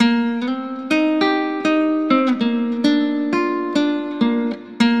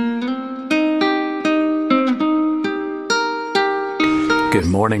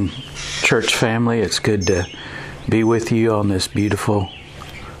morning, church family. It's good to be with you on this beautiful,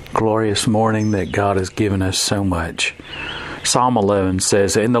 glorious morning that God has given us so much. Psalm 11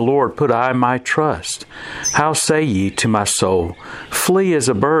 says, "In the Lord put I my trust. How say ye to my soul, Flee as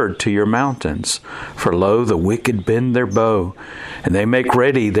a bird to your mountains? For lo, the wicked bend their bow, and they make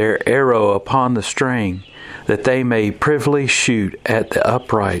ready their arrow upon the string, that they may privily shoot at the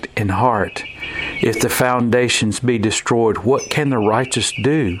upright in heart. If the foundations be destroyed, what can the righteous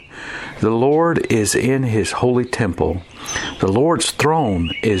do? The Lord is in his holy temple. The Lord's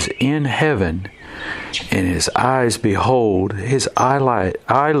throne is in heaven, and his eyes behold, his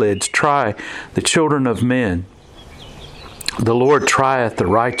eyelids try the children of men. The Lord trieth the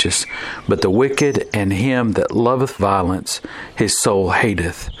righteous, but the wicked and him that loveth violence his soul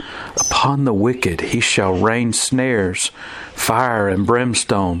hateth. Upon the wicked he shall rain snares, fire and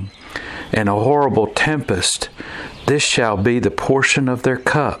brimstone, and a horrible tempest. This shall be the portion of their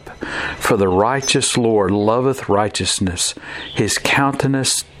cup. For the righteous Lord loveth righteousness. His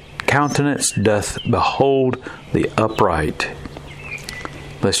countenance doth behold the upright."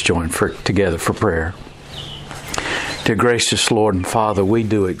 Let's join together for prayer. Dear gracious Lord and Father, we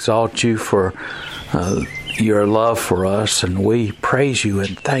do exalt you for your love for us, and we praise you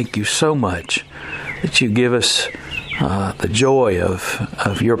and thank you so much that you give us the joy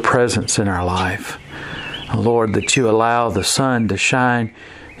of your presence in our life. Lord, that you allow the sun to shine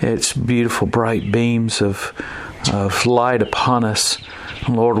its beautiful bright beams of light upon us.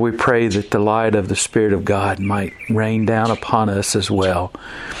 Lord, we pray that the light of the Spirit of God might rain down upon us as well,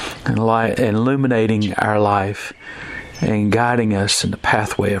 and illuminating our life and guiding us in the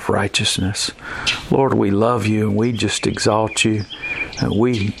pathway of righteousness. Lord, we love you and we just exalt you. And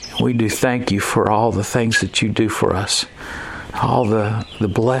we do thank you for all the things that you do for us, all the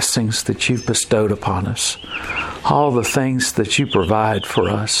blessings that you've bestowed upon us, all the things that you provide for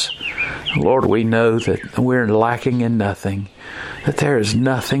us. Lord, we know that we're lacking in nothing, that there is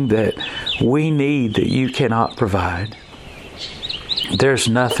nothing that we need that you cannot provide. There's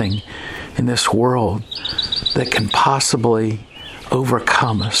nothing in this world that can possibly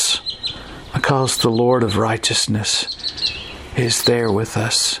overcome us, because the Lord of righteousness is there with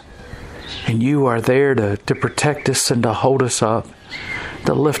us. And you are there to protect us and to hold us up,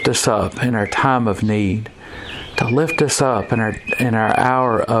 to lift us up in our time of need, to lift us up in our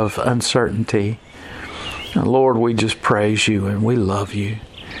hour of uncertainty. And Lord, we just praise you and we love you.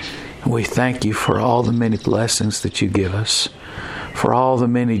 And we thank you for all the many blessings that you give us, for all the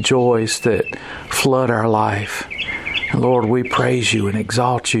many joys that flood our life. And Lord, we praise you and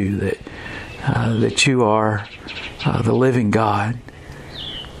exalt you that you are the living God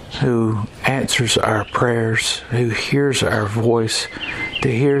who answers our prayers, who hears our voice, who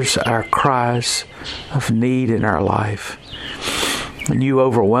hears our cries of need in our life. And you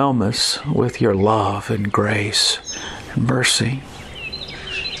overwhelm us with your love and grace and mercy.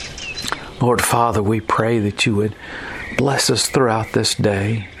 Lord Father, we pray that you would bless us throughout this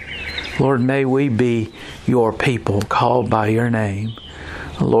day. Lord, may we be your people called by your name.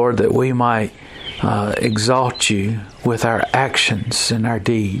 Lord, that we might exalt you with our actions and our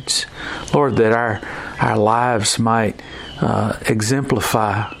deeds. Lord, that our lives might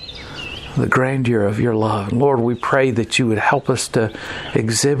exemplify the grandeur of your love. Lord, we pray that you would help us to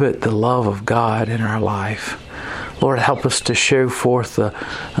exhibit the love of God in our life. Lord, help us to show forth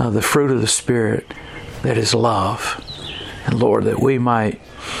the fruit of the Spirit that is love. And Lord, that we might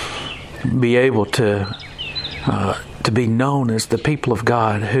be able to be known as the people of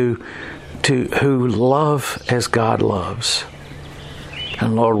God who love as God loves.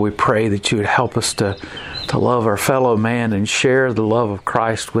 And Lord, we pray that you would help us to love our fellow man and share the love of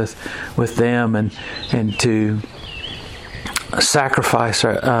Christ with them, and to sacrifice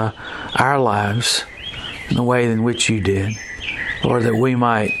our lives in the way in which you did. Lord, that we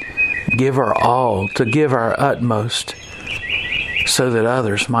might give our all, to give our utmost, so that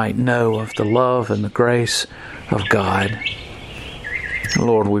others might know of the love and the grace of God.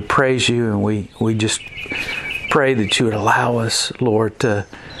 Lord, we praise you, and we just pray that you would allow us, Lord, to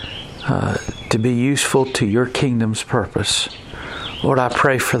be useful to your kingdom's purpose. Lord, I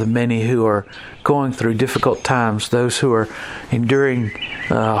pray for the many who are going through difficult times, those who are enduring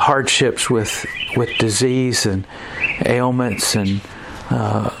hardships with disease and ailments and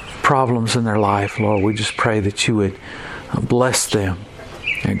problems in their life. Lord, we just pray that you would bless them,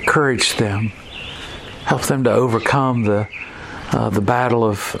 encourage them, help them to overcome the battle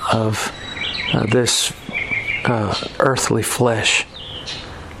of this earthly flesh.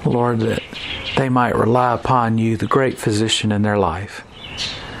 Lord, that they might rely upon you, the great physician in their life.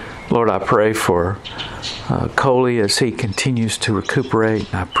 Lord, I pray for Coley as he continues to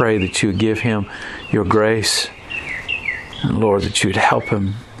recuperate. I pray that you would give him your grace. And Lord, that you would help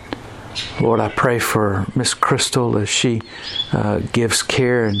him. Lord, I pray for Miss Crystal as she gives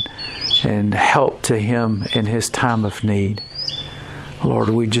care and help to him in his time of need. Lord,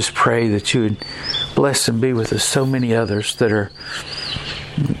 we just pray that you would bless and be with us. So many others that are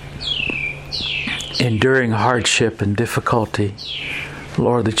enduring hardship and difficulty.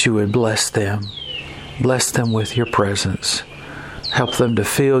 Lord, that you would bless them. Bless them with your presence. Help them to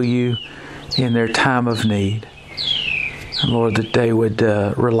feel you in their time of need. And Lord, that they would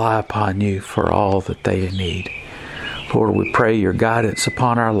rely upon you for all that they need. Lord, we pray your guidance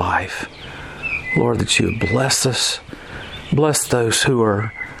upon our life. Lord, that you would bless us. Bless those who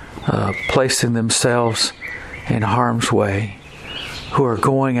are placing themselves in harm's way, who are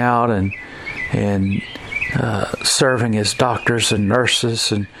going out and serving as doctors and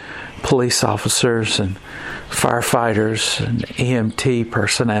nurses and police officers and firefighters and EMT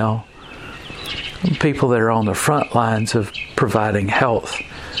personnel, people that are on the front lines of providing health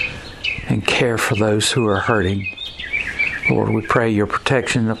and care for those who are hurting. Lord, we pray your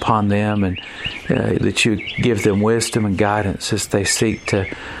protection upon them and that you give them wisdom and guidance as they seek to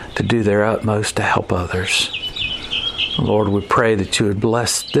do their utmost to help others. Lord, we pray that you would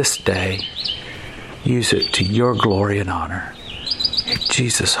bless this day. Use it to your glory and honor. In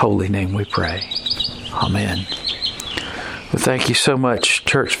Jesus' holy name we pray. Amen. Well, thank you so much,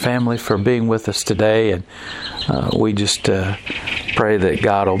 church family, for being with us today. And we just pray that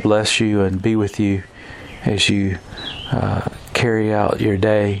God will bless you and be with you as you carry out your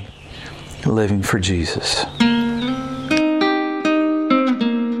day living for Jesus.